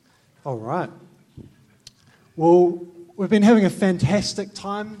All right. Well, we've been having a fantastic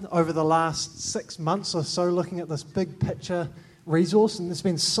time over the last 6 months or so looking at this big picture resource, and there's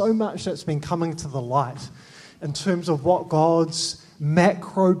been so much that's been coming to the light in terms of what God's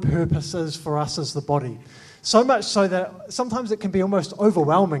macro purpose is for us as the body. So much so that sometimes it can be almost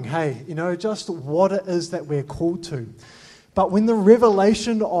overwhelming, just what it is that we're called to. But when the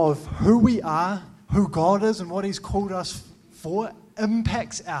revelation of who we are, who God is, and what He's called us for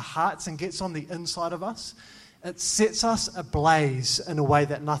impacts our hearts and gets on the inside of us, it sets us ablaze in a way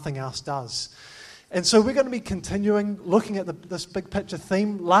that nothing else does. And so we're going to be continuing looking at this big picture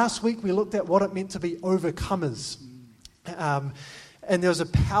theme. Last week we looked at what it meant to be overcomers. And there was a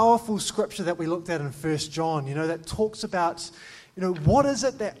powerful scripture that we looked at in 1 John, that talks about, what is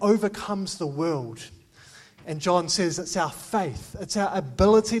it that overcomes the world? And John says it's our faith. It's our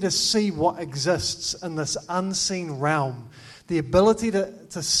ability to see what exists in this unseen realm. The ability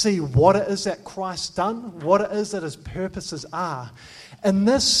to see what it is that Christ's done, what it is that His purposes are. And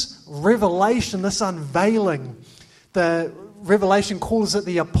this revelation, this unveiling, the Revelation calls it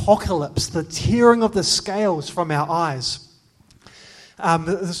the apocalypse, the tearing of the scales from our eyes.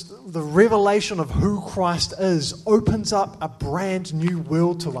 The revelation of who Christ is opens up a brand new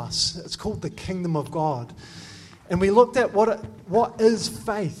world to us. It's called the kingdom of God. And we looked at what is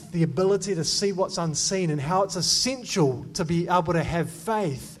faith, the ability to see what's unseen, and how it's essential to be able to have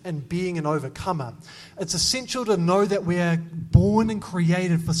faith in being an overcomer. It's essential to know that we are born and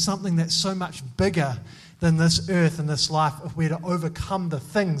created for something that's so much bigger than this earth and this life if we're to overcome the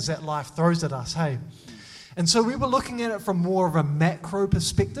things that life throws at us, hey? And so we were looking at it from more of a macro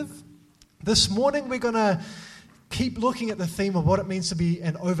perspective. This morning we're going to keep looking at the theme of what it means to be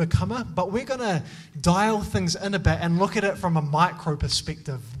an overcomer, but we're going to dial things in a bit and look at it from a micro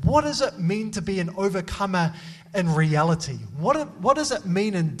perspective. What does it mean to be an overcomer in reality? What does it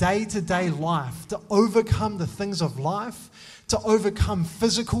mean in day-to-day life to overcome the things of life, to overcome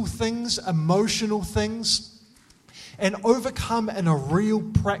physical things, emotional things, and overcome in a real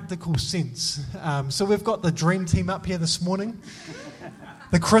practical sense? So we've got the dream team up here this morning.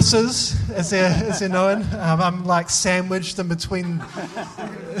 The Chris's, as they're known. I'm like sandwiched in between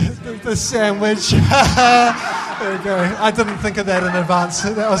the sandwich. There we go. I didn't think of that in advance.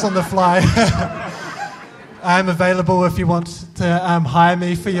 That was on the fly. I'm available if you want to hire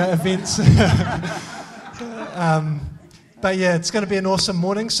me for your events. But yeah, it's going to be an awesome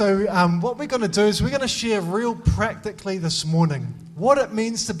morning. So what we're going to do is we're going to share real practically this morning what it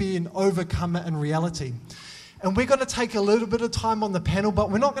means to be an overcomer in reality. And we're going to take a little bit of time on the panel,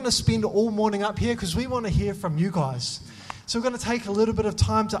 but we're not going to spend all morning up here because we want to hear from you guys. So we're going to take a little bit of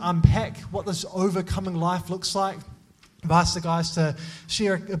time to unpack what this overcoming life looks like. I've asked the guys to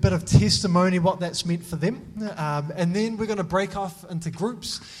share a bit of testimony, what that's meant for them. And then we're going to break off into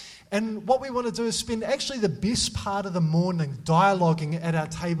groups. And what we want to do is spend actually the best part of the morning dialoguing at our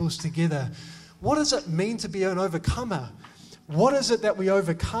tables together. What does it mean to be an overcomer? What is it that we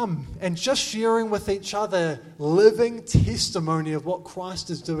overcome? And just sharing with each other living testimony of what Christ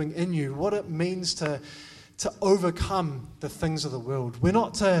is doing in you, what it means to overcome the things of the world. We're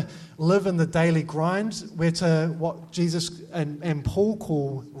not to live in the daily grind. We're to what Jesus and Paul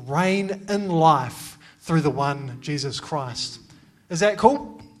call reign in life through the one Jesus Christ. Is that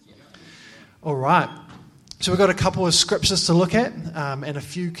cool? All right. So we've got a couple of scriptures to look at and a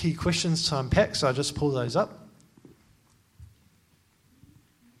few key questions to unpack. So I'll just pull those up.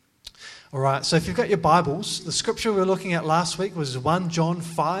 All right, so if you've got your Bibles, the scripture we were looking at last week was 1 John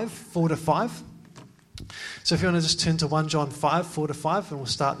 5, 4-5. So if you want to just turn to 1 John 5, 4-5, and we'll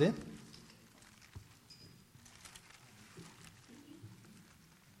start there.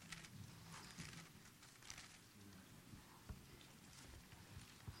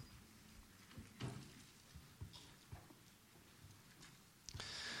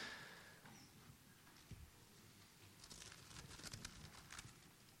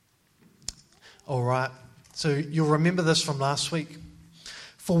 All right, so you'll remember this from last week.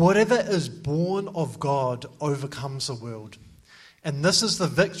 For whatever is born of God overcomes the world. And this is the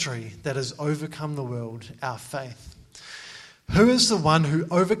victory that has overcome the world, our faith. Who is the one who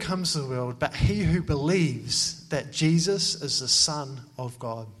overcomes the world but he who believes that Jesus is the Son of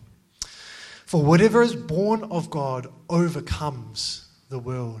God? For whatever is born of God overcomes the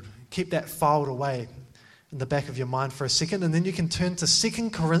world. Keep that filed away in the back of your mind for a second, and then you can turn to 2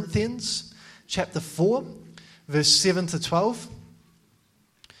 Corinthians chapter 4, verse 7-12.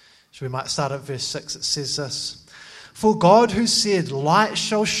 So we might start at verse 6. It says this: For God who said, light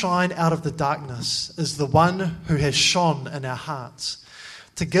shall shine out of the darkness, is the one who has shone in our hearts,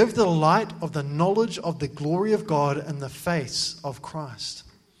 to give the light of the knowledge of the glory of God in the face of Christ.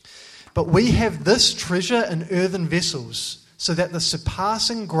 But we have this treasure in earthen vessels, so that the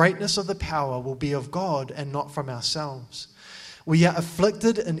surpassing greatness of the power will be of God and not from ourselves. We are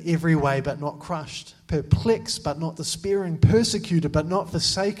afflicted in every way, but not crushed, perplexed, but not despairing, persecuted, but not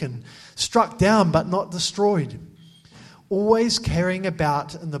forsaken, struck down, but not destroyed, always carrying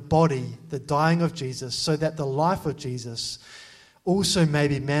about in the body the dying of Jesus, so that the life of Jesus also may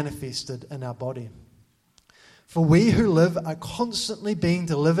be manifested in our body. For we who live are constantly being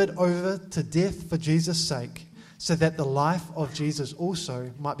delivered over to death for Jesus' sake, so that the life of Jesus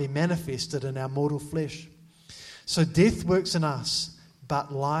also might be manifested in our mortal flesh. So death works in us,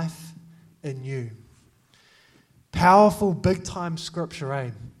 but life in you. Powerful, big-time scripture,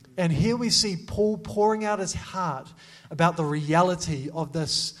 eh? And here we see Paul pouring out his heart about the reality of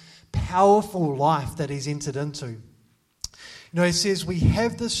this powerful life that he's entered into. You know, he says, we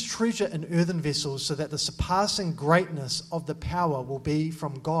have this treasure in earthen vessels, so that the surpassing greatness of the power will be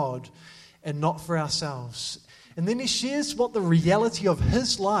from God and not for ourselves. And then he shares what the reality of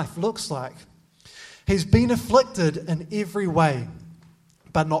his life looks like. He's been afflicted in every way,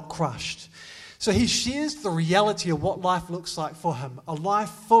 but not crushed. So he shares the reality of what life looks like for him, a life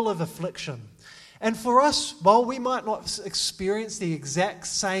full of affliction. And for us, while we might not experience the exact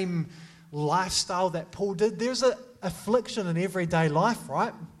same lifestyle that Paul did, there's an affliction in everyday life,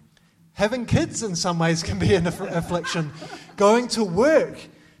 right? Having kids in some ways can be an affliction. Going to work,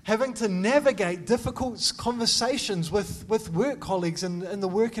 having to navigate difficult conversations with work colleagues in the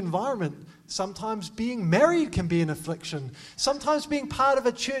work environment. Sometimes being married can be an affliction. Sometimes being part of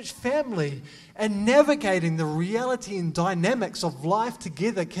a church family and navigating the reality and dynamics of life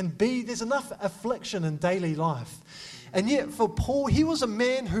together there's enough affliction in daily life. And yet for Paul, he was a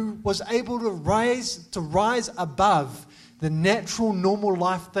man who was able to rise above the natural, normal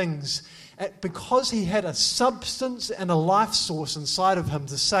life things because he had a substance and a life source inside of him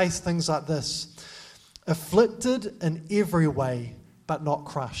to say things like this: afflicted in every way, but not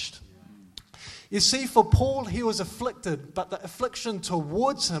crushed. You see, for Paul, he was afflicted, but the affliction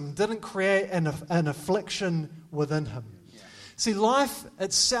towards him didn't create an affliction within him. See, life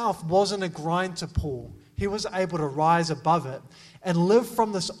itself wasn't a grind to Paul. He was able to rise above it and live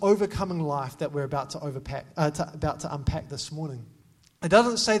from this overcoming life that we're about to unpack this morning. It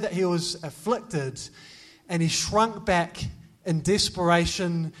doesn't say that he was afflicted and he shrunk back in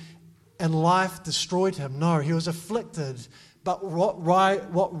desperation and life destroyed him. No, he was afflicted, but what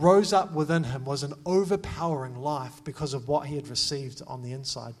rose up within him was an overpowering life because of what he had received on the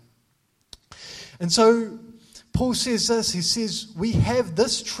inside. And so Paul says this, he says, we have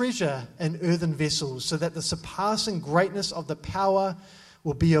this treasure in earthen vessels, so that the surpassing greatness of the power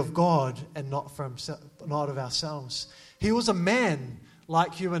will be of God and not of ourselves. He was a man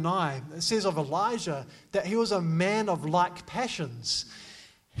like you and I. It says of Elijah that he was a man of like passions.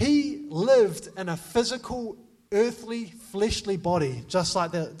 He lived in a physical, earthly, fleshly body, just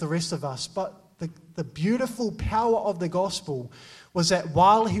like the rest of us. But the beautiful power of the gospel was that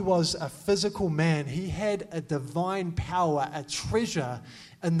while he was a physical man, he had a divine power, a treasure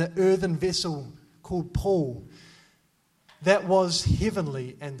in the earthen vessel called Paul that was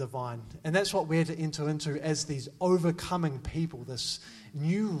heavenly and divine. And that's what we're to enter into as these overcoming people, this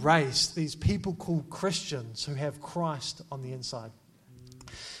new race, these people called Christians who have Christ on the inside.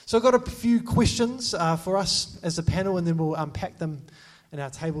 So I've got a few questions for us as a panel, and then we'll unpack them in our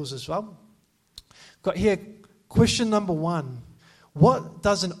tables as well. Got here question number 1. What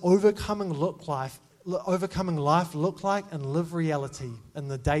does an overcoming life look like and live reality in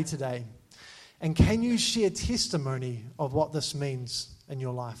the day-to-day? And can you share testimony of what this means in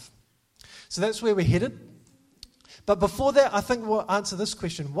your life? So that's where we're headed. But before that, I think we'll answer this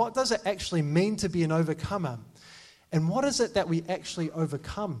question. What does it actually mean to be an overcomer? And what is it that we actually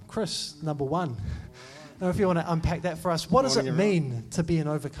overcome? Chris, number 1. I don't know if you want to unpack that for us. What does it mean to be an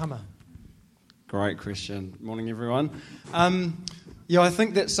overcomer? Great question. Morning, everyone. I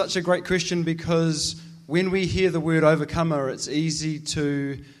think that's such a great question because when we hear the word overcomer, it's easy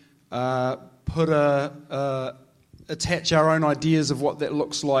to attach our own ideas of what that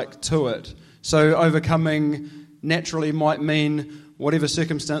looks like to it. So overcoming naturally might mean whatever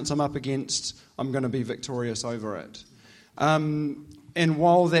circumstance I'm up against, I'm going to be victorious over it. And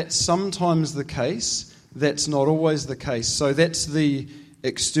while that's sometimes the case, that's not always the case. So that's the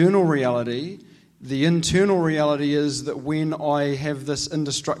external reality. The internal reality is that when I have this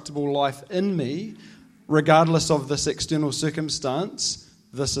indestructible life in me, regardless of this external circumstance,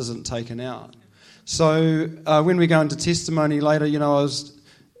 this isn't taken out. So when we go into testimony later,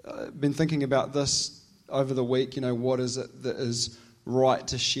 I've been thinking about this over the week, what is it that is right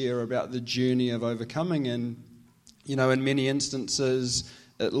to share about the journey of overcoming? And, in many instances,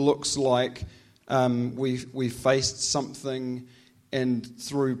 It looks like we faced something, and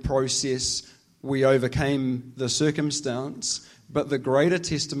through process we overcame the circumstance. But the greater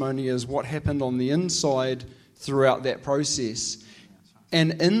testimony is what happened on the inside throughout that process.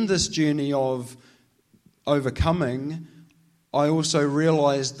 And in this journey of overcoming, I also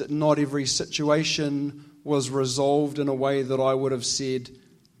realized that not every situation was resolved in a way that I would have said,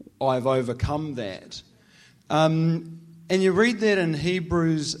 I've overcome that. And you read that in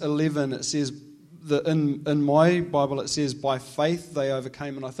Hebrews 11, it says, that in my Bible it says, by faith they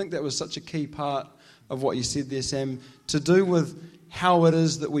overcame. And I think that was such a key part of what you said there, Sam, to do with how it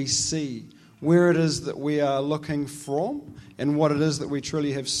is that we see, where it is that we are looking from, and what it is that we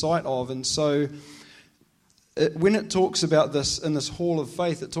truly have sight of. And so when it talks about this in this hall of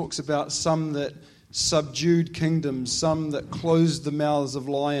faith, it talks about some that subdued kingdoms, some that closed the mouths of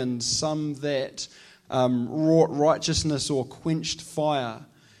lions, some that wrought righteousness or quenched fire.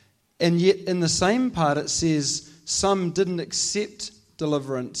 And yet in the same part it says some didn't accept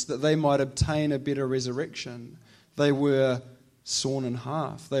deliverance that they might obtain a better resurrection. They were sawn in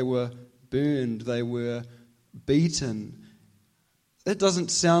half, they were burned, they were beaten. That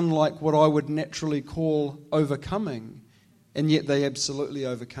doesn't sound like what I would naturally call overcoming, and yet they absolutely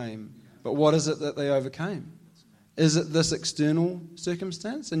overcame. But what is it that they overcame? Is it this external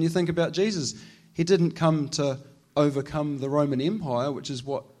circumstance? And you think about Jesus, he didn't come to overcome the Roman Empire, which is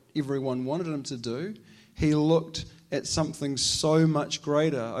what everyone wanted him to do. He looked at something so much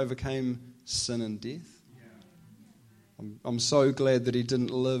greater, overcame sin and death. I'm so glad that he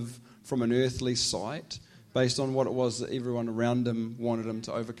didn't live from an earthly sight based on what it was that everyone around him wanted him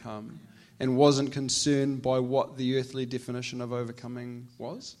to overcome, and wasn't concerned by what the earthly definition of overcoming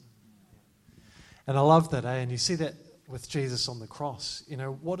was. And I love that, and you see that with Jesus on the cross. You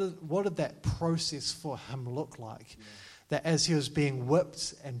know, what did that process for him look like? Yeah. That as he was being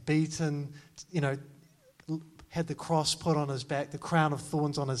whipped and beaten, you know, had the cross put on his back, the crown of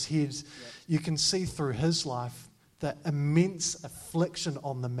thorns on his head, you can see through his life the immense affliction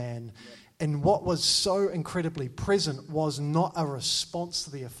on the man. And what was so incredibly present was not a response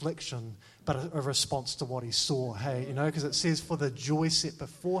to the affliction, but a response to what he saw. Hey, you know, because it says, for the joy set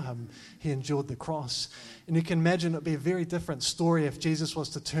before him, he endured the cross. And you can imagine it would be a very different story if Jesus was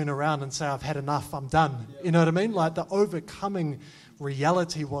to turn around and say, I've had enough, I'm done. You know what I mean? Like, the overcoming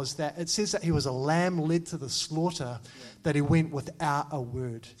reality was that it says that he was a lamb led to the slaughter, that he went without a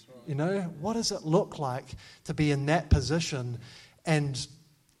word. You know, what does it look like to be in that position, and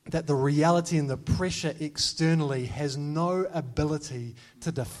that the reality and the pressure externally has no ability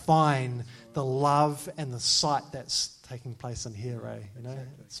to define the love and the sight that's taking place in here, eh? You know,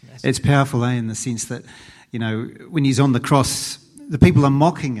 it's powerful, in the sense that, you know, when he's on the cross, the people are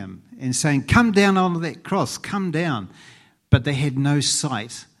mocking him and saying, come down onto that cross, come down. But they had no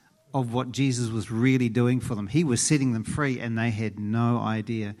sight of what Jesus was really doing for them. He was setting them free, and they had no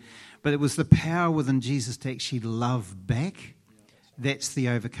idea. But it was the power within Jesus to actually love back. That's the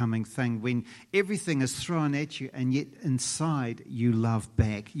overcoming thing. When everything is thrown at you, and yet inside you love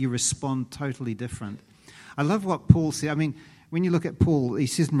back. You respond totally different. I love what Paul said. I mean, when you look at Paul, he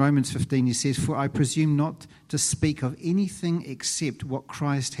says in Romans 15, he says, for I presume not to speak of anything except what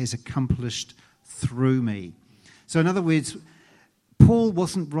Christ has accomplished through me. So in other words, Paul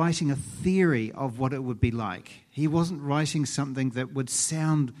wasn't writing a theory of what it would be like. He wasn't writing something that would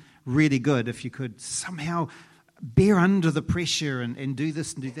sound really good if you could somehow bear under the pressure and do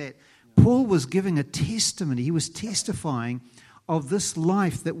this and do that. Paul was giving a testimony. He was testifying of this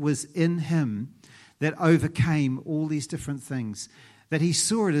life that was in him that overcame all these different things, that he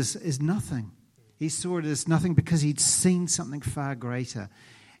saw it as nothing. He saw it as nothing because he'd seen something far greater.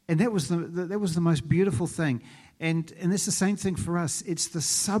 And that was the most beautiful thing. And it's the same thing for us. It's the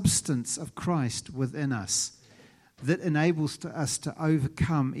substance of Christ within us that enables us to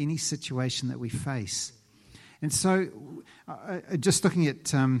overcome any situation that we face. And so, just looking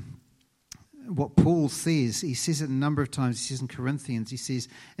at what Paul says, he says it a number of times. He says in Corinthians, he says,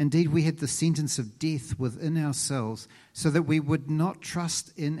 indeed we had the sentence of death within ourselves, so that we would not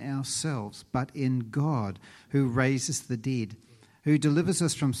trust in ourselves, but in God, who raises the dead, who delivers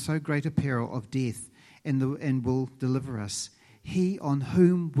us from so great a peril of death, and will deliver us. He on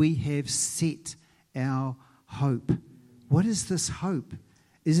whom we have set our hope. What is this hope?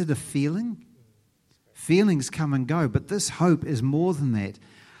 Is it a feeling? Feelings come and go, but this hope is more than that.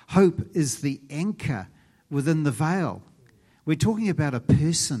 Hope is the anchor within the veil. We're talking about a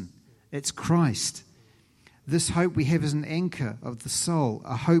person. It's Christ. This hope we have is an anchor of the soul,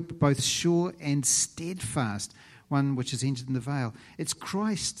 a hope both sure and steadfast, one which is entered in the veil. It's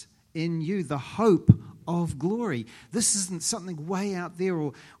Christ in you, the hope of glory. This isn't something way out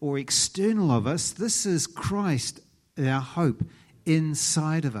there or external of us. This is Christ, our hope,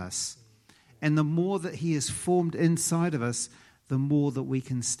 inside of us. And the more that he is formed inside of us, the more that we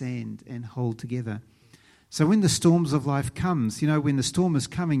can stand and hold together. So when the storms of life comes, when the storm is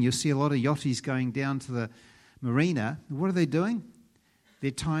coming, you'll see a lot of yachties going down to the marina. What are they doing?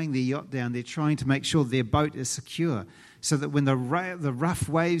 They're tying their yacht down. They're trying to make sure their boat is secure so that when the rough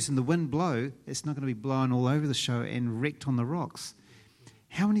waves and the wind blow, it's not going to be blown all over the show and wrecked on the rocks.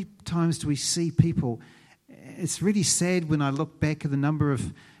 How many times do we see people? It's really sad when I look back at the number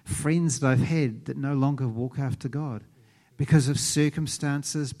of friends that I've had that no longer walk after God because of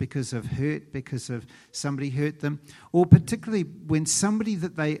circumstances, because of hurt, because of somebody hurt them, or particularly when somebody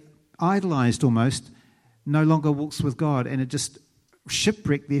that they idolized almost no longer walks with God, and it just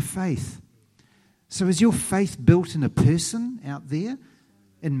shipwrecked their faith. So is your faith built in a person out there,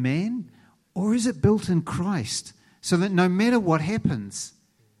 in man, or is it built in Christ so that no matter what happens,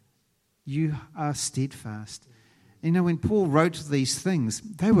 you are steadfast? When Paul wrote these things,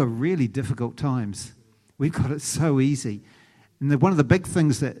 they were really difficult times. We've got it so easy. And one of the big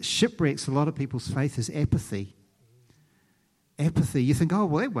things that shipwrecks a lot of people's faith is apathy. Apathy. You think, oh,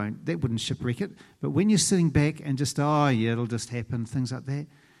 well, that wouldn't shipwreck it. But when you're sitting back and just, oh, yeah, it'll just happen, things like that,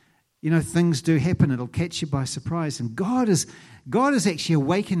 things do happen. It'll catch you by surprise. And God is actually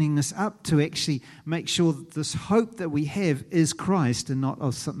awakening us up to actually make sure that this hope that we have is Christ and not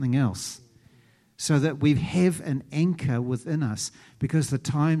of something else. So that we have an anchor within us, because the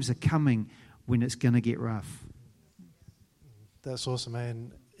times are coming when it's going to get rough. That's awesome,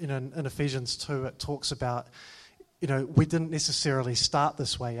 man. In Ephesians 2, it talks about, we didn't necessarily start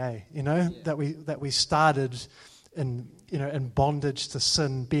this way, that we started in bondage to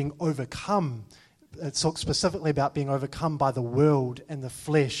sin, being overcome. It talks specifically about being overcome by the world and the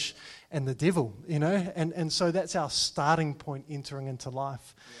flesh and the devil, and so that's our starting point entering into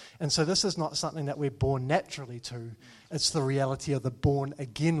life. And so this is not something that we're born naturally to. It's the reality of the born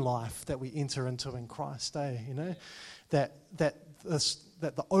again life that we enter into in Christ, that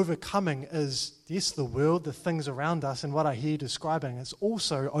the overcoming is, yes, the world, the things around us, and what I hear describing, it's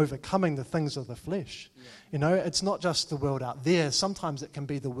also overcoming the things of the flesh. It's not just the world out there. Sometimes it can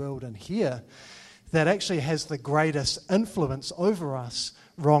be the world in here that actually has the greatest influence over us.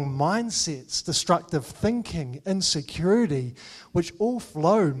 Wrong mindsets, destructive thinking, insecurity, which all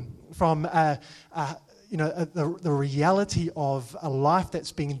flow from the reality of a life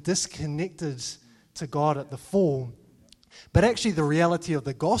that's being disconnected to God at the fall. But actually the reality of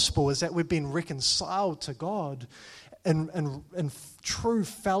the gospel is that we've been reconciled to God in true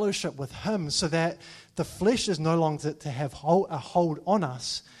fellowship with Him, so that the flesh is no longer to have a hold on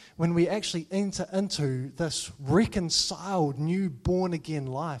us when we actually enter into this reconciled, new, born-again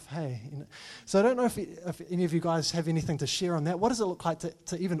life. So I don't know if any of you guys have anything to share on that. What does it look like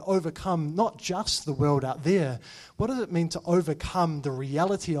to even overcome not just the world out there? What does it mean to overcome the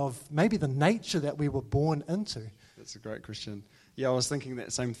reality of maybe the nature that we were born into? That's a great question. Yeah, I was thinking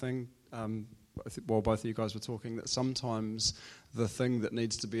that same thing while both of you guys were talking, that sometimes the thing that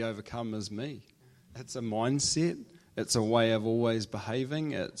needs to be overcome is me. It's a mindset. It's a way of always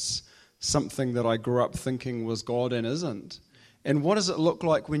behaving. It's something that I grew up thinking was God and isn't. And what does it look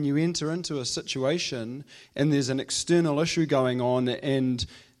like when you enter into a situation and there's an external issue going on and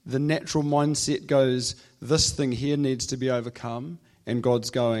the natural mindset goes, this thing here needs to be overcome, and God's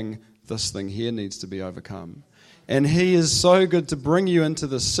going, this thing here needs to be overcome. And He is so good to bring you into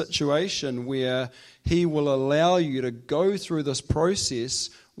this situation where He will allow you to go through this process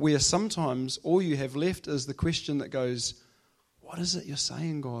where sometimes all you have left is the question that goes, what is it you're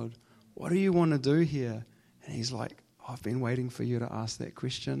saying, God? What do you want to do here? And He's like, I've been waiting for you to ask that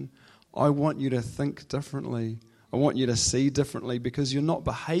question. I want you to think differently. I want you to see differently, because you're not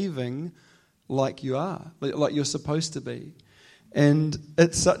behaving like you are, like you're supposed to be. And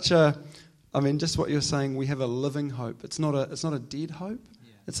it's such just what you're saying, we have a living hope. It's not a dead hope.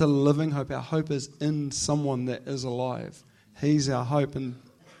 Yeah. It's a living hope. Our hope is in someone that is alive. He's our hope. And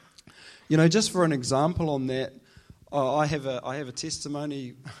just for an example on that, I have a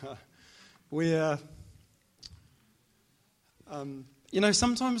testimony where,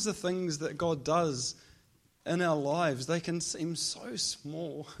 sometimes the things that God does in our lives, they can seem so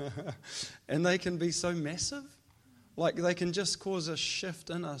small and they can be so massive. Like they can just cause a shift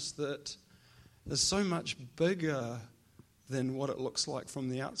in us that is so much bigger than what it looks like from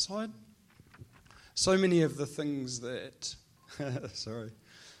the outside. So many of the things that,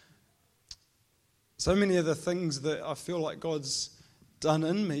 so many of the things that I feel like God's done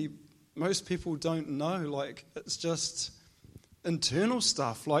in me, most people don't know. Like, it's just internal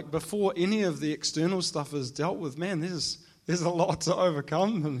stuff. Like before any of the external stuff is dealt with, man, there's a lot to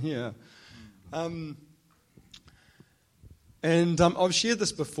overcome in here. I've shared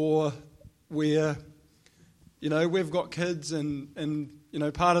this before where, we've got kids and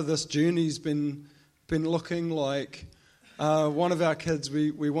part of this journey's been looking like one of our kids,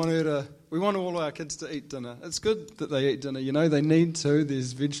 we want all our kids to eat dinner. It's good that they eat dinner, they need to.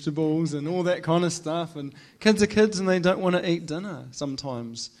 There's vegetables and all that kind of stuff. And kids are kids and they don't want to eat dinner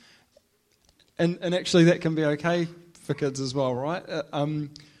sometimes. And actually that can be okay for kids as well, right?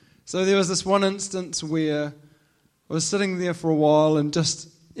 So there was this one instance where I was sitting there for a while and just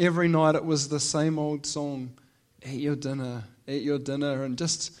every night it was the same old song, eat your dinner, and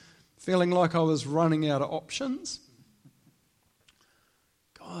just feeling like I was running out of options.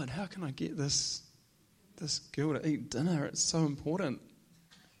 God, how can I get this girl to eat dinner? It's so important.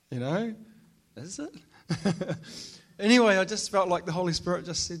 Is it? Anyway, I just felt like the Holy Spirit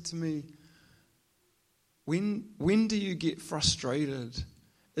just said to me, when do you get frustrated?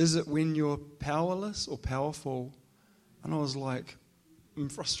 Is it when you're powerless or powerful? And I was like, I'm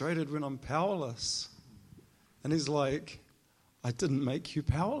frustrated when I'm powerless. And he's like, I didn't make you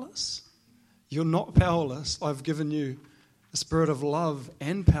powerless. You're not powerless. I've given you a spirit of love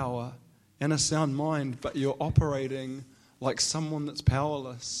and power and a sound mind, but you're operating like someone that's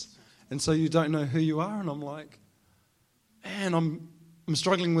powerless. And so you don't know who you are. And I'm like, man, I'm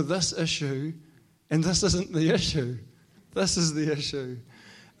struggling with this issue, and this isn't the issue. This is the issue.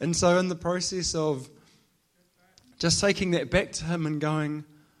 And so in the process of just taking that back to him and going,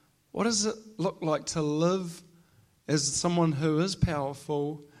 what does it look like to live as someone who is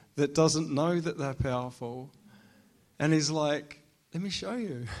powerful that doesn't know that they're powerful? And he's like, let me show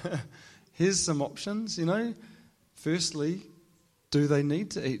you. Here's some options, Firstly, do they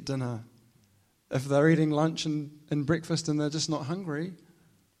need to eat dinner? If they're eating lunch and breakfast and they're just not hungry,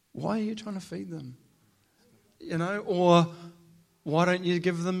 why are you trying to feed them? Or why don't you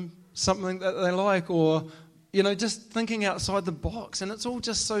give them something that they like? Or, just thinking outside the box. And it's all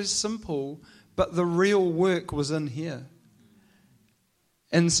just so simple, but the real work was in here.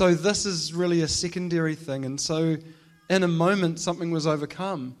 And so this is really a secondary thing. And so in a moment, something was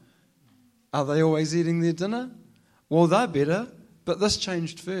overcome. Are they always eating their dinner? Well, they're better, but this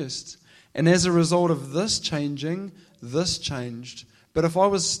changed first. And as a result of this changing, this changed. But if I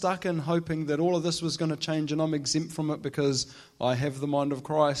was stuck in hoping that all of this was going to change and I'm exempt from it because I have the mind of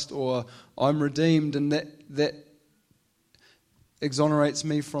Christ or I'm redeemed, and that exonerates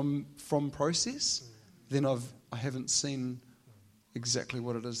me from process, then I haven't seen exactly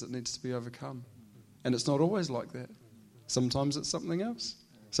what it is that needs to be overcome. And it's not always like that. Sometimes it's something else.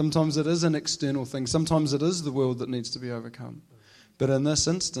 Sometimes it is an external thing. Sometimes it is the world that needs to be overcome. But in this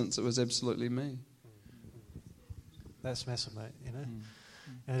instance, it was absolutely me. That's massive, mate, And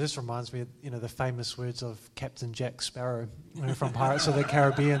it just reminds me of, the famous words of Captain Jack Sparrow from Pirates of the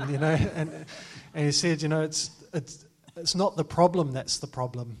Caribbean, and he said, it's not the problem that's the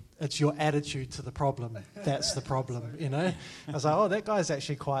problem. It's your attitude to the problem that's the problem, I was like, oh, that guy's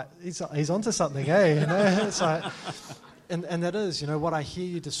actually he's onto something, It's like, and that is, what I hear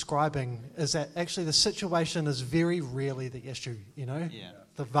you describing is that actually the situation is very rarely the issue, Yeah.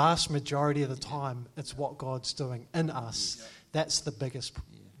 The vast majority of the time, it's what God's doing in us. Yeah. That's the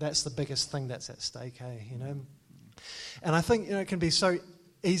biggest thing that's at stake, And I think, it can be so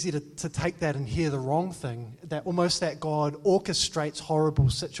easy to take that and hear the wrong thing, that almost that God orchestrates horrible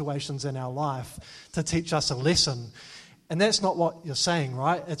situations in our life to teach us a lesson. And that's not what you're saying,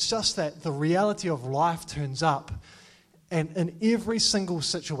 right? It's just that the reality of life turns up, and in every single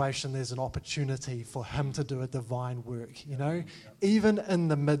situation there's an opportunity for him to do a divine work, Even in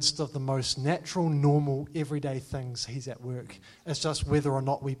the midst of the most natural, normal, everyday things, he's at work. It's just whether or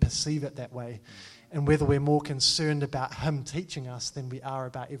not we perceive it that way, and whether we're more concerned about him teaching us than we are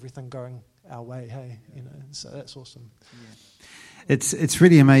about everything going our way, hey? So that's awesome. Yeah. It's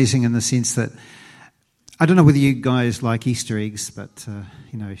really amazing in the sense that, I don't know whether you guys like Easter eggs, but,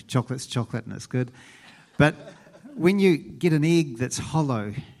 chocolate's chocolate and it's good. But when you get an egg that's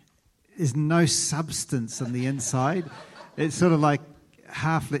hollow, there's no substance on the inside. It's sort of like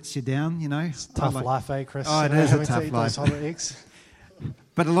half lets you down, It's a tough life, Chris? Oh, it is a tough life. Eggs.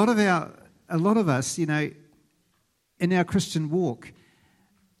 But a lot of us, in our Christian walk,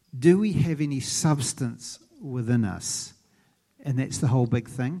 do we have any substance within us? And that's the whole big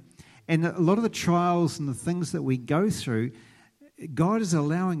thing. And a lot of the trials and the things that we go through, God is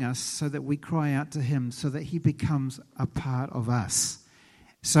allowing us so that we cry out to him, so that he becomes a part of us,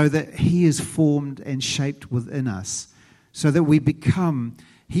 so that he is formed and shaped within us, so that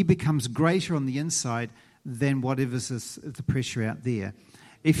he becomes greater on the inside, than whatever's the pressure out there.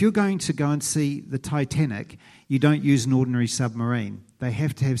 If you're going to go and see the Titanic, you don't use an ordinary submarine. They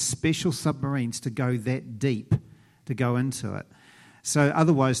have to have special submarines to go that deep, to go into it. So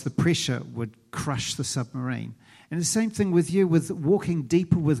otherwise the pressure would crush the submarine. And the same thing with you, with walking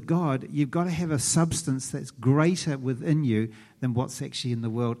deeper with God. You've got to have a substance that's greater within you than what's actually in the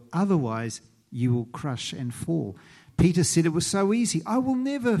world. Otherwise, you will crush and fall. Peter said it was so easy. I will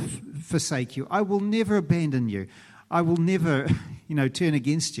never forsake you. I will never abandon you. I will never, turn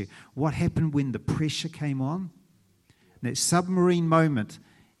against you. What happened when the pressure came on? In that submarine moment,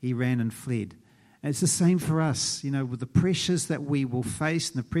 he ran and fled. And it's the same for us, with the pressures that we will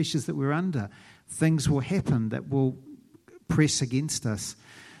face and the pressures that we're under. Things will happen that will press against us.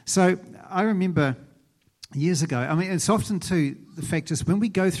 So I remember years ago, it's often too, the fact is when we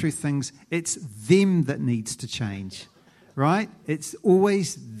go through things, it's them that needs to change, right? It's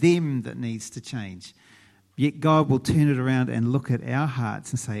always them that needs to change. Yet God will turn it around and look at our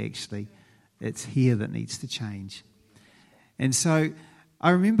hearts and say, actually, it's here that needs to change. And so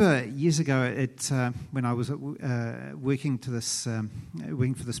I remember years ago when I was working for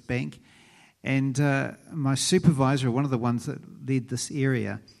this bank, and my supervisor, one of the ones that led this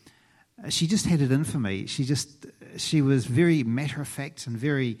area, she just had it in for me. She was very matter of fact and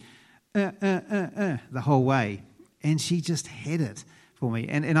very the whole way, and she just had it for me.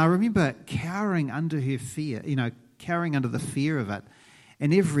 And I remember cowering under her fear, cowering under the fear of it.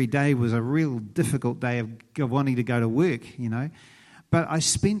 And every day was a real difficult day of wanting to go to work, But I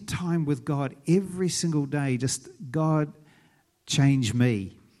spent time with God every single day, just God change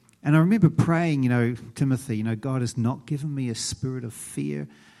me. And I remember praying, Timothy, God has not given me a spirit of fear,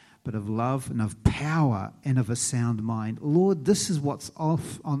 but of love and of power and of a sound mind. Lord, this is what's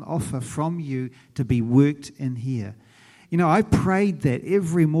on offer from you to be worked in here. I prayed that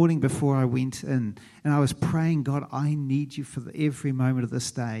every morning before I went in, and I was praying, God, I need you for every moment of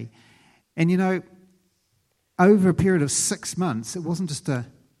this day. And, over a period of 6 months, it wasn't just a,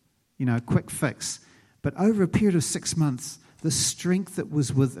 quick fix, but over a period of 6 months, the strength that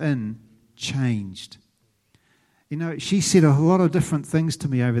was within changed. She said a lot of different things to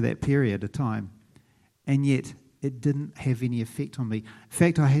me over that period of time, and yet it didn't have any effect on me. In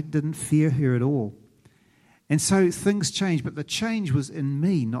fact, I didn't fear her at all. And so things changed, but the change was in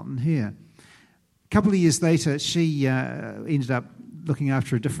me, not in her. A couple of years later, she ended up looking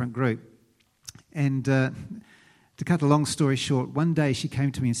after a different group. And to cut a long story short, one day she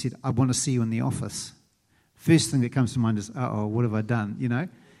came to me and said, I want to see you in the office. First thing that comes to mind is, what have I done,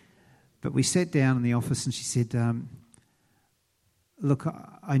 But we sat down in the office and she said, look,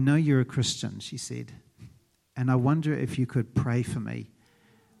 I know you're a Christian, she said, and I wonder if you could pray for me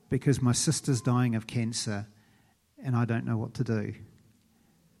because my sister's dying of cancer and I don't know what to do.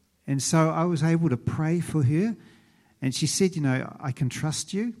 And so I was able to pray for her, and she said, I can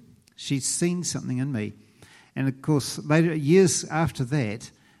trust you. She's seen something in me. And of course, later, years after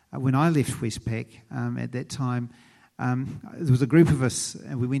that, when I left Westpac, at that time, there was a group of us,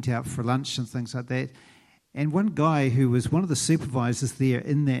 and we went out for lunch and things like that. And one guy who was one of the supervisors there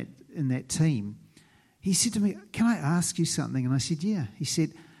in that team, he said to me, can I ask you something? And I said, yeah. He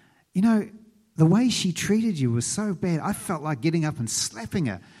said, the way she treated you was so bad, I felt like getting up and slapping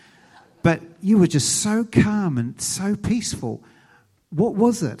her. But you were just so calm and so peaceful. What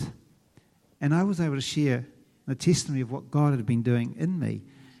was it? And I was able to share the testimony of what God had been doing in me.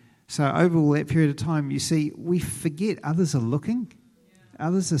 So over all that period of time, you see, we forget others are looking.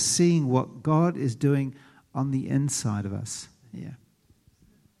 Others are seeing what God is doing on the inside of us. Yeah.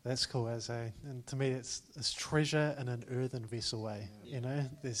 That's cool, and to me it's treasure in an earthen vessel way.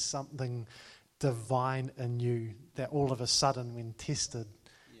 There's something divine in you that all of a sudden, when tested,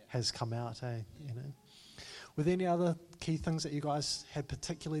 has come out. Were there any other key things that you guys had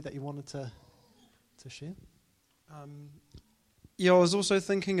particularly that you wanted to share? I was also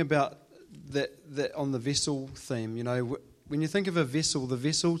thinking about that on the vessel theme. When you think of a vessel, the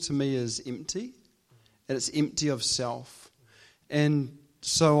vessel to me is empty, and it's empty of self, and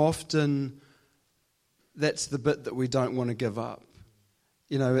so often that's the bit that we don't want to give up.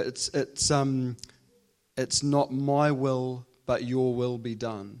 It's not my will, but your will be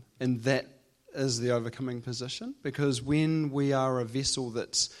done. And that is the overcoming position, because when we are a vessel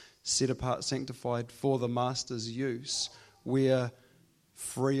that's set apart, sanctified for the Master's use, we're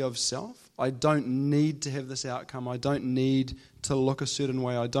free of self. I don't need to have this outcome. I don't need to look a certain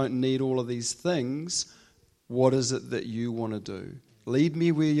way. I don't need all of these things. What is it that you want to do? Lead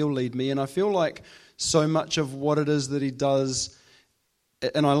me where you'll lead me. And I feel like so much of what it is that he does,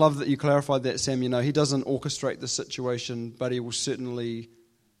 and I love that you clarified that, Sam, he doesn't orchestrate the situation, but he will certainly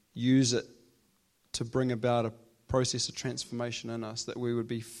use it to bring about a process of transformation in us, that we would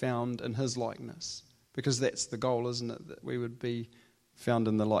be found in his likeness. Because that's the goal, isn't it? That we would be found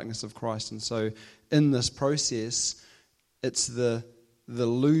in the likeness of Christ. And so in this process, it's the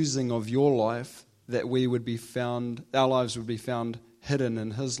losing of your life that we would be found, our lives would be found hidden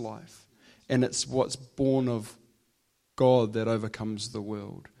in his life. And it's what's born of God that overcomes the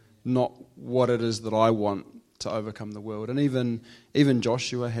world, not what it is that I want to overcome the world. And even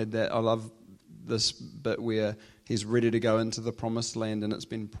Joshua had that. I love this bit where he's ready to go into the promised land, and it's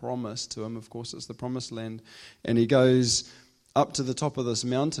been promised to him. Of course, it's the promised land. And he goes up to the top of this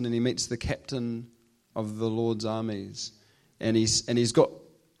mountain, and he meets the captain of the Lord's armies. And he's got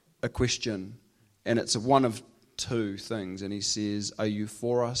a question, and it's one of two things. And he says, "Are you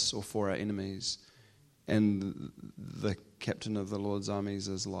for us or for our enemies?" And the captain of the Lord's armies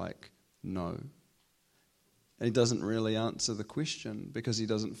is like, "No." And he doesn't really answer the question because he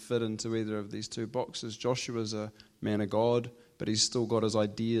doesn't fit into either of these two boxes. Joshua's a man of God, but he's still got his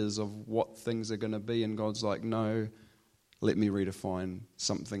ideas of what things are going to be. And God's like, "No, let me redefine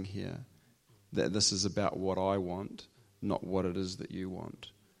something here. That this is about what I want, not what it is that you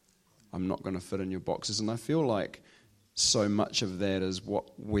want. I'm not going to fit in your boxes." And I feel like so much of that is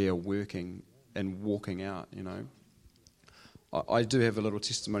what we're working and walking out, you know. I do have a little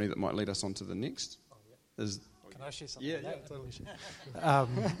testimony that might lead us on to the next. Can I share something? Yeah, totally share.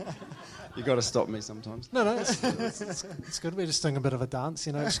 You got to stop me sometimes. No, it's good. We're just doing a bit of a dance,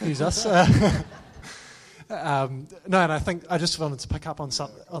 you know, excuse us. No, and I think I just wanted to pick up on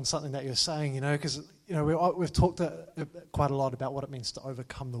something that you're saying, you know, because, you know, we've talked quite a lot about what it means to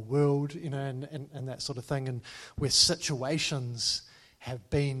overcome the world, you know, and that sort of thing, and where situations have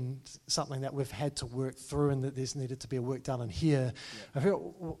been something that we've had to work through, and that there's needed to be a work done in here. Yeah.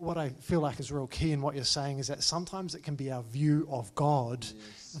 What I feel like is real key in what you're saying is that sometimes it can be our view of God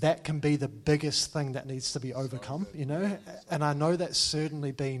that can be the biggest thing that needs to be overcome, you know, and I know that's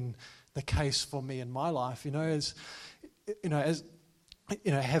certainly been the case for me in my life, as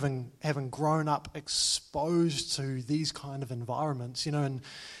having grown up exposed to these kind of environments, you know, and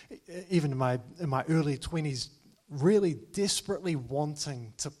even in my early 20s, really desperately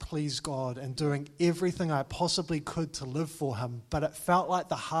wanting to please God and doing everything I possibly could to live for him. But it felt like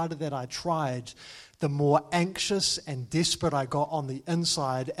the harder that I tried, the more anxious and desperate I got on the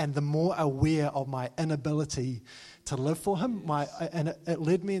inside, and the more aware of my inability to live for him. And it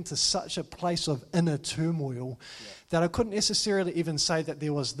led me into such a place of inner turmoil that I couldn't necessarily even say that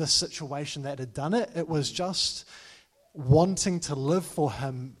there was this situation that had done it. It was just wanting to live for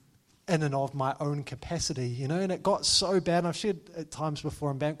him in and of my own capacity, you know, and it got so bad. And I've shared at times before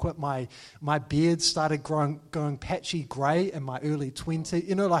in Banquet, my beard started going patchy grey in my early 20s.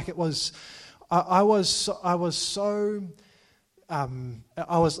 You know, like it was, it was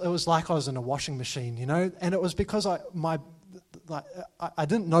like I was in a washing machine, you know, and it was because I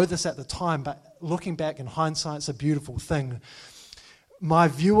didn't know this at the time, but looking back in hindsight, it's a beautiful thing. My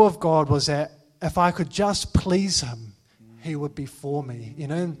view of God was that if I could just please him, he would be for me, you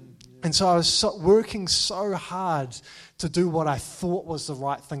know. And so I was working so hard to do what I thought was the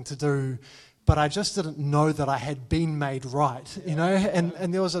right thing to do, but I just didn't know that I had been made right, you know.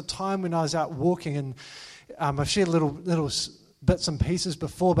 And there was a time when I was out walking, and I've shared little bits and pieces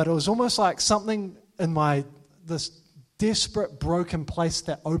before, but it was almost like something in this desperate, broken place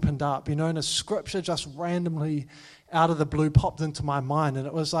that opened up, you know, and a scripture just randomly out of the blue popped into my mind, and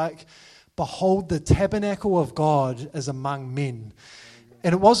it was like, "Behold, the tabernacle of God is among men."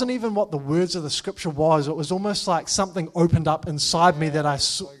 And it wasn't even what the words of the scripture was. It was almost like something opened up inside me that I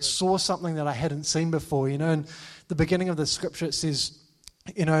saw something that I hadn't seen before. You know, in the beginning of the scripture it says,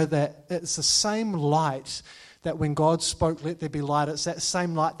 you know, that it's the same light that when God spoke, "Let there be light," it's that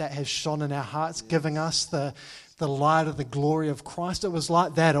same light that has shone in our hearts, giving us the light of the glory of Christ. It was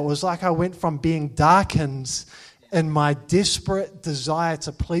like that. It was like I went from being darkened in my desperate desire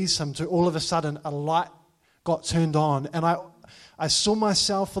to please him to all of a sudden a light got turned on, and I saw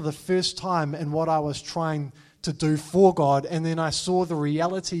myself for the first time in what I was trying to do for God, and then I saw the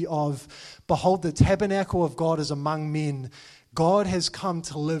reality of, "Behold, the tabernacle of God is among men." God has come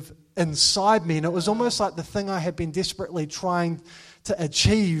to live inside me, and it was almost like the thing I had been desperately trying to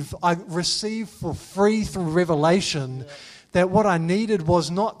achieve, I received for free through revelation. That what I needed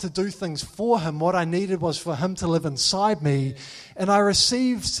was not to do things for him, what I needed was for him to live inside me, and I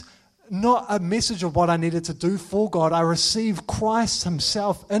received not a message of what I needed to do for God. I received Christ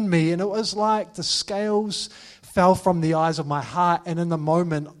himself in me, and it was like the scales fell from the eyes of my heart, and in the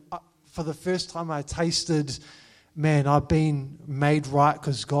moment, for the first time I tasted, man, I've been made right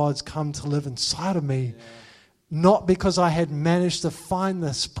because God's come to live inside of me. not because I had managed to find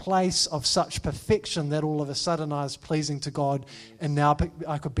this place of such perfection that all of a sudden I was pleasing to God and now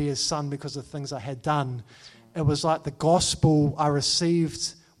I could be his son because of things I had done. It was like the gospel, I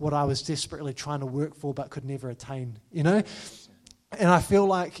received what I was desperately trying to work for but could never attain, you know? And I feel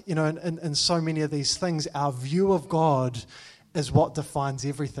like, you know, in so many of these things, our view of God is what defines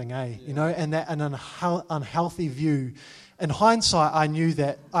everything, You know, and that an unhealthy view. In hindsight, I knew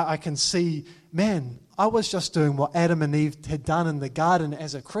that I can see, man, I was just doing what Adam and Eve had done in the garden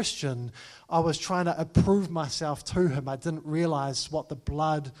as a Christian. I was trying to approve myself to him. I didn't realize what the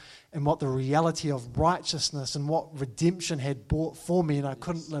blood and what the reality of righteousness and what redemption had bought for me, and I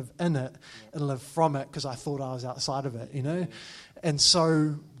couldn't live in it and live from it because I thought I was outside of it, you know. And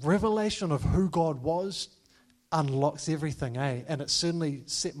so revelation of who God was unlocks everything, and it certainly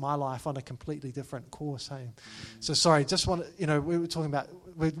set my life on a completely different course, So sorry, just want to, you know, we were talking about,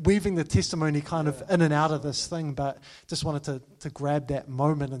 we're weaving the testimony kind of in and out of this thing, but just wanted to grab that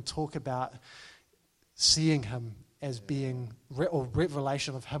moment and talk about seeing him as being, or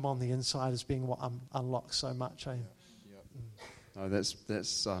revelation of him on the inside as being what unlocks so much, No, that's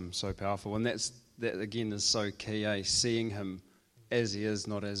so powerful, and that again is so key, seeing him as he is,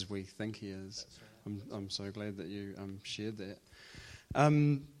 not as we think he is. I'm so glad that you shared that.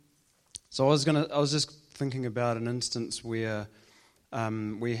 So I was just thinking about an instance where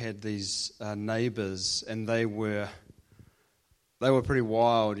we had these neighbours, and they were pretty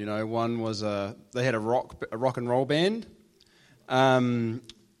wild. You know, one was they had a rock and roll band,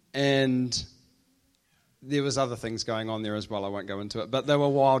 and there was other things going on there as well. I won't go into it, but they were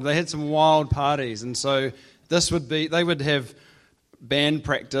wild. They had some wild parties, and so they would have band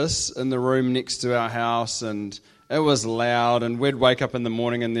practice in the room next to our house, and it was loud, and we'd wake up in the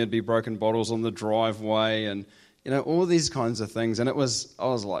morning and there'd be broken bottles on the driveway, and you know, all these kinds of things. And I was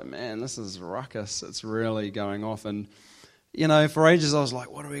like, man, this is ruckus. It's really going off. And you know, for ages I was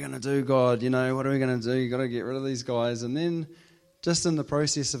like, what are we going to do, God? You know, what are we going to do? You got to get rid of these guys. And then just in the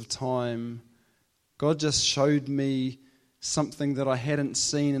process of time, God just showed me something that I hadn't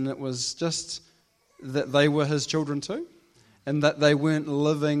seen, and it was just that they were his children too. And that they weren't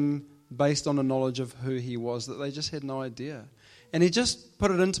living based on a knowledge of who he was, that they just had no idea. And he just put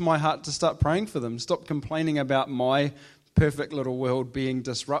it into my heart to start praying for them, stop complaining about my perfect little world being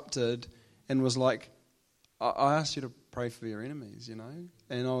disrupted, and was like, I asked you to pray for your enemies, you know?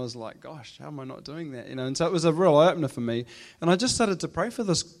 And I was like, gosh, how am I not doing that? You know, and so it was a real eye-opener for me. And I just started to pray for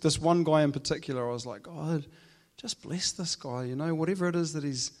this one guy in particular. I was like, God, just bless this guy, you know, whatever it is that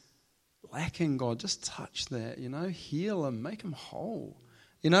he's lacking, God, just touch that, you know, heal him, make him whole,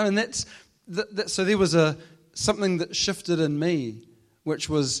 you know. And that's so there was something that shifted in me, which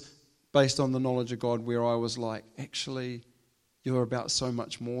was based on the knowledge of God, where I was like, actually, you're about so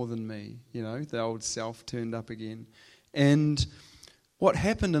much more than me, you know. The old self turned up again. And what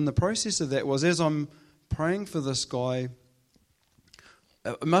happened in the process of that was, as I'm praying for this guy,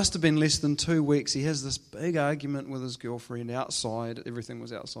 it must have been less than 2 weeks. He has this big argument with his girlfriend outside. Everything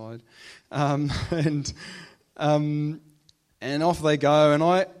was outside. And off they go. And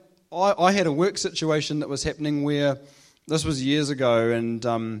I had a work situation that was happening where, this was years ago, and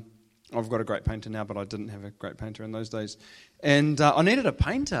I've got a great painter now, but I didn't have a great painter in those days. And I needed a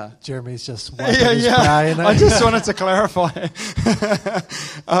painter. Jeremy's just wiping his brow, you know? I just wanted to clarify.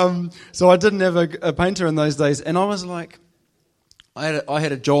 So I didn't have a painter in those days. And I was like, I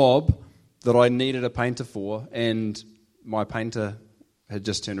had a job that I needed a painter for, and my painter had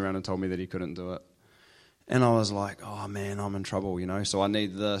just turned around and told me that he couldn't do it. And I was like, oh man, I'm in trouble, you know, so I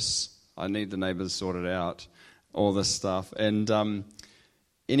need this. I need the neighbours sorted out, all this stuff. And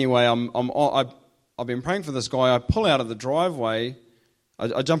anyway, I've been praying for this guy. I pull out of the driveway.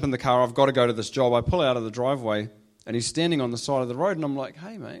 I jump in the car. I've got to go to this job. I pull out of the driveway, and he's standing on the side of the road, and I'm like,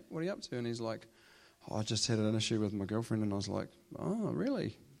 hey mate, what are you up to? And he's like, oh, I just had an issue with my girlfriend. And I was like, oh,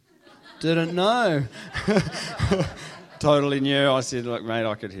 really? Didn't know. Totally knew. I said, look, mate,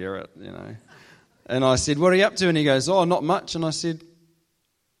 I could hear it, you know. And I said, what are you up to? And he goes, oh, not much. And I said,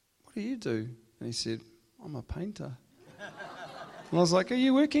 what do you do? And he said, I'm a painter. And I was like, are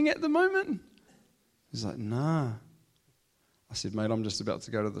you working at the moment? He's like, nah. I said, mate, I'm just about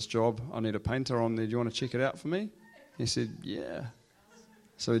to go to this job. I need a painter on there. Do you want to check it out for me? He said, yeah.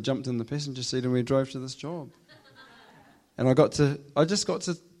 So he jumped in the passenger seat and we drove to this job. And I just got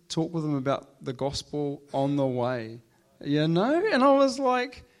to talk with him about the gospel on the way, you know? And I was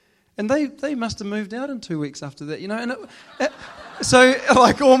like, and they must have moved out in 2 weeks after that, you know? And so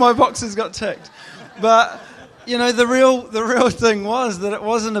like all my boxes got ticked. But, you know, the real thing was that it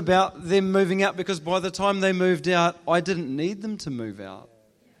wasn't about them moving out, because by the time they moved out, I didn't need them to move out.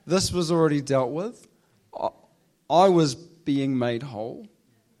 This was already dealt with. I was being made whole.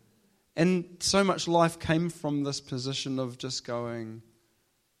 And so much life came from this position of just going,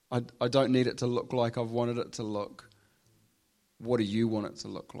 I don't need it to look like I've wanted it to look. What do you want it to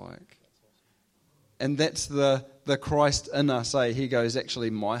look like? And that's the Christ in us, eh? He goes, actually,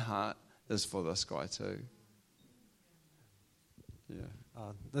 my heart is for this guy too. Yeah.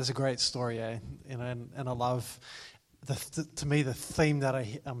 There's a great story, eh? And I love, to me, the theme that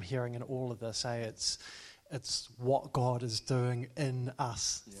I'm hearing in all of this, eh? It's what God is doing in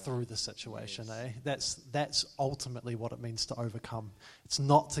us through the situation, eh? That's ultimately what it means to overcome. It's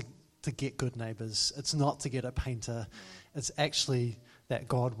not to get good neighbours. It's not to get a painter. It's actually that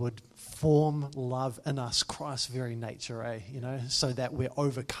God would form love in us, Christ's very nature, eh? So that we're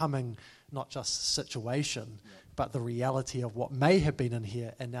overcoming not just the situation, but the reality of what may have been in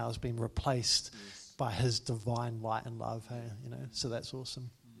here and now has been replaced by His divine light and love, hey? So that's awesome.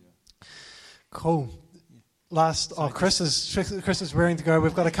 Cool. Chris is raring to go.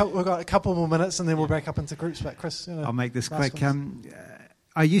 We've got a couple more minutes, and then we'll break up into groups. But Chris, I'll make this quick.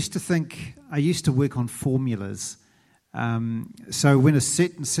 I used to work on formulas. So when a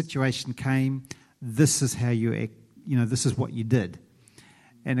certain situation came, this is how you act. This is what you did.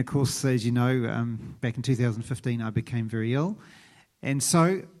 And of course, as you know, back in 2015, I became very ill, and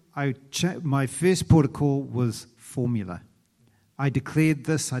so my first port of call was formula. I declared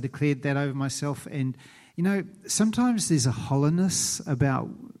this, I declared that over myself, and sometimes there's a hollowness about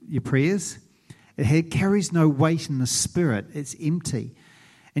your prayers. It carries no weight in the spirit. It's empty.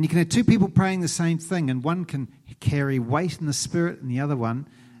 And you can have two people praying the same thing, and one can carry weight in the spirit, and the other one,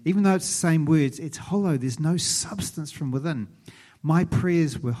 even though it's the same words, it's hollow. There's no substance from within. My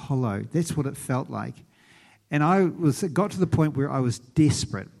prayers were hollow. That's what it felt like. And it got to the point where I was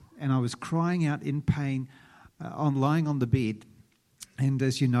desperate, and I was crying out in pain, lying on the bed. And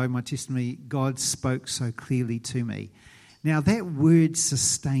as you know, my testimony, God spoke so clearly to me. Now that word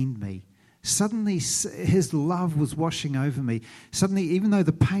sustained me. Suddenly His love was washing over me. Suddenly, even though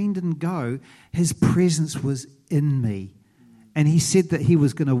the pain didn't go, His presence was in me. And He said that He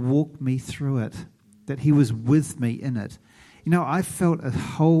was going to walk me through it, that He was with me in it. I felt a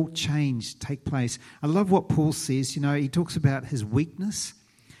whole change take place. I love what Paul says. He talks about his weakness.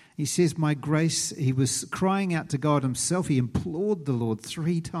 He says, my grace, he was crying out to God himself. He implored the Lord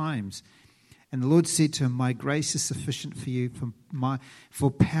 3 times. And the Lord said to him, my grace is sufficient for you,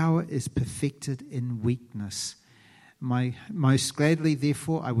 for power is perfected in weakness. Most gladly,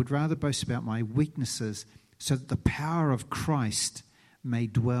 therefore, I would rather boast about my weaknesses, so that the power of Christ may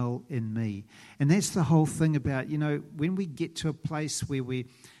dwell in me. And that's the whole thing about, when we get to a place where we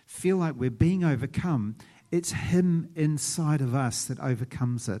feel like we're being overcome, it's Him inside of us that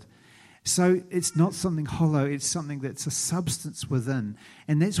overcomes it. So it's not something hollow, it's something that's a substance within.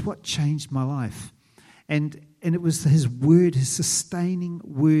 And that's what changed my life. And it was His word, His sustaining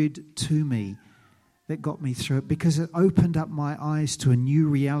word to me that got me through it, because it opened up my eyes to a new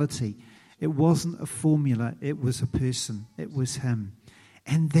reality. It wasn't a formula, it was a person, it was Him.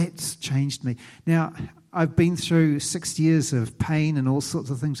 And that's changed me. Now, I've been through 6 years of pain and all sorts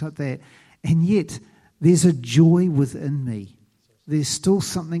of things like that, and yet there's a joy within me. There's still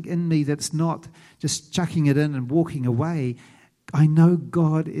something in me that's not just chucking it in and walking away. I know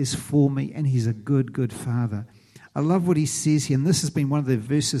God is for me, and He's a good, good Father. I love what He says here, and this has been one of the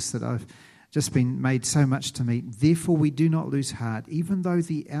verses that I've just been made so much to me. Therefore we do not lose heart, even though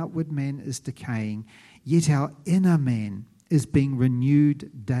the outward man is decaying, yet our inner man is being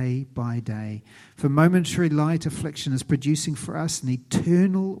renewed day by day. For momentary light affliction is producing for us an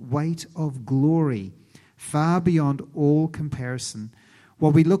eternal weight of glory, far beyond all comparison,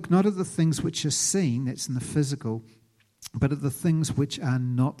 while we look not at the things which are seen, that's in the physical, but at the things which are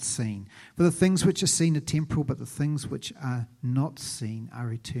not seen. For the things which are seen are temporal, but the things which are not seen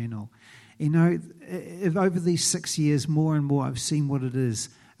are eternal. Over these 6 years, more and more, I've seen what it is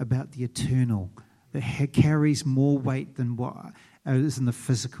about the eternal that carries more weight than what is in the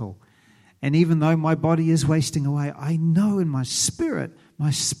physical. And even though my body is wasting away, I know in my spirit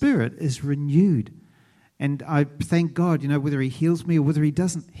is renewed. And I thank God, whether He heals me or whether He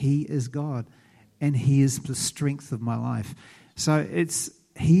doesn't, He is God. And He is the strength of my life. So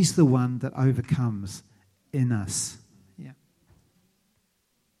He's the one that overcomes in us. Yeah.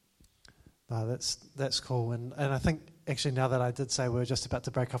 No, that's cool. And I think, actually, now that I did say we're just about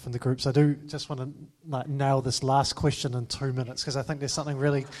to break off into groups, I do just want to nail this last question in 2 minutes, because I think there's something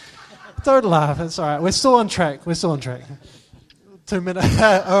really... Don't laugh, it's all right. We're still on track. 2 minutes.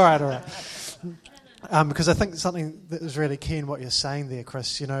 All right. Because I think something that is really key in what you're saying there,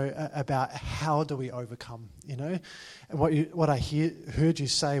 Chris, about how do we overcome, And what I heard you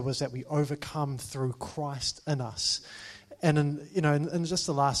say was that we overcome through Christ in us. And in just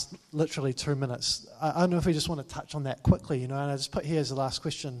the last literally 2 minutes, I don't know if we just want to touch on that quickly, and I just put here as the last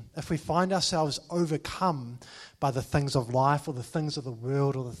question. If we find ourselves overcome by the things of life or the things of the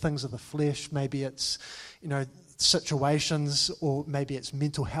world or the things of the flesh, maybe it's, situations, or maybe it's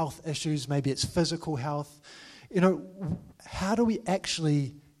mental health issues, maybe it's physical health, how do we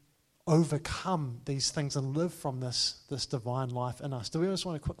actually overcome these things and live from this divine life in us? Do we just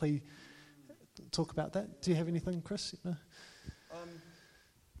want to quickly talk about that? Do you have anything, Chris?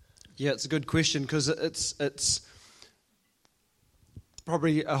 Yeah, it's a good question, because it's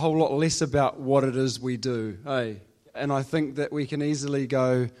probably a whole lot less about what it is we do, eh? And I think that we can easily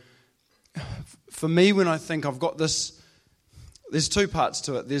go, for me, when I think I've got this, there's two parts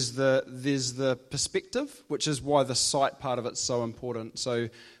to it. There's the perspective, which is why the sight part of it's so important. So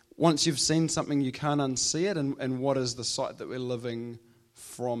once you've seen something, you can't unsee it, and what is the sight that we're living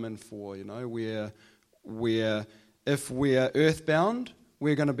from and for? We're if we're earthbound,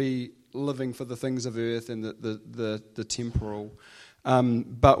 we're going to be living for the things of earth and the temporal.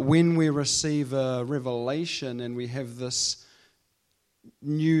 But when we receive a revelation and we have this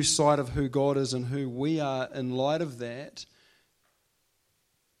new sight of who God is and who we are in light of that,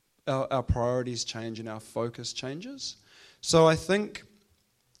 our priorities change and our focus changes. So I think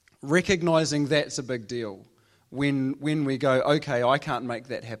recognizing that's a big deal. When we go, okay, I can't make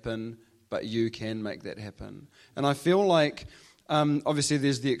that happen, but you can make that happen. And I feel like, obviously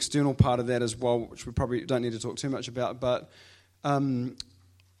there's the external part of that as well, which we probably don't need to talk too much about, but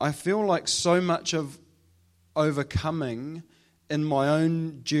I feel like so much of overcoming in my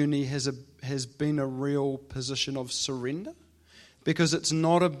own journey has been a real position of surrender, because it's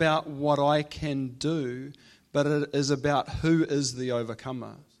not about what I can do, but it is about who is the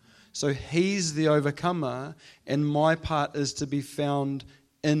overcomer. So he's the overcomer, and my part is to be found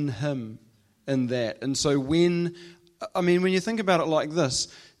in him, in that. And so when you think about it like this,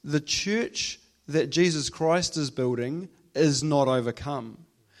 the church that Jesus Christ is building is not overcome.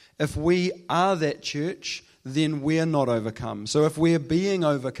 If we are that church, then we're not overcome. So if we're being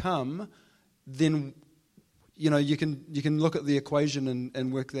overcome, then you can look at the equation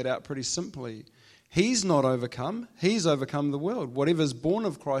and work that out pretty simply. He's not overcome. He's overcome the world. Whatever's born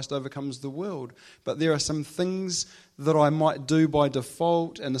of Christ overcomes the world. But there are some things that I might do by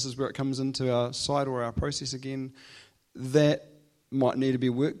default, and this is where it comes into our sight or our process again, that might need to be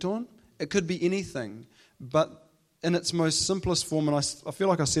worked on. It could be anything. But in its most simplest form, and I feel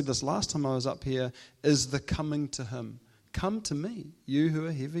like I said this last time I was up here, is the coming to him. Come to me, you who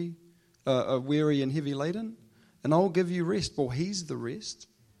are heavy, are weary and heavy laden, and I'll give you rest. Well, he's the rest.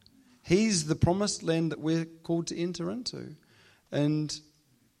 He's the promised land that we're called to enter into. And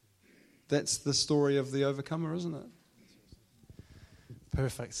that's the story of the overcomer, isn't it?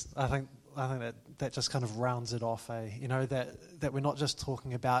 Perfect. I think that just kind of rounds it off, that we're not just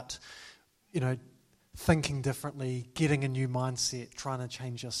talking about, thinking differently, getting a new mindset, trying to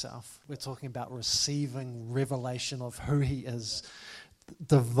change yourself. We're talking about receiving revelation of who he is,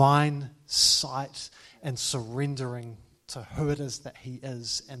 divine sight, and surrendering to who it is that he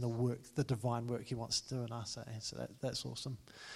is and the divine work he wants to do in us. So that's awesome.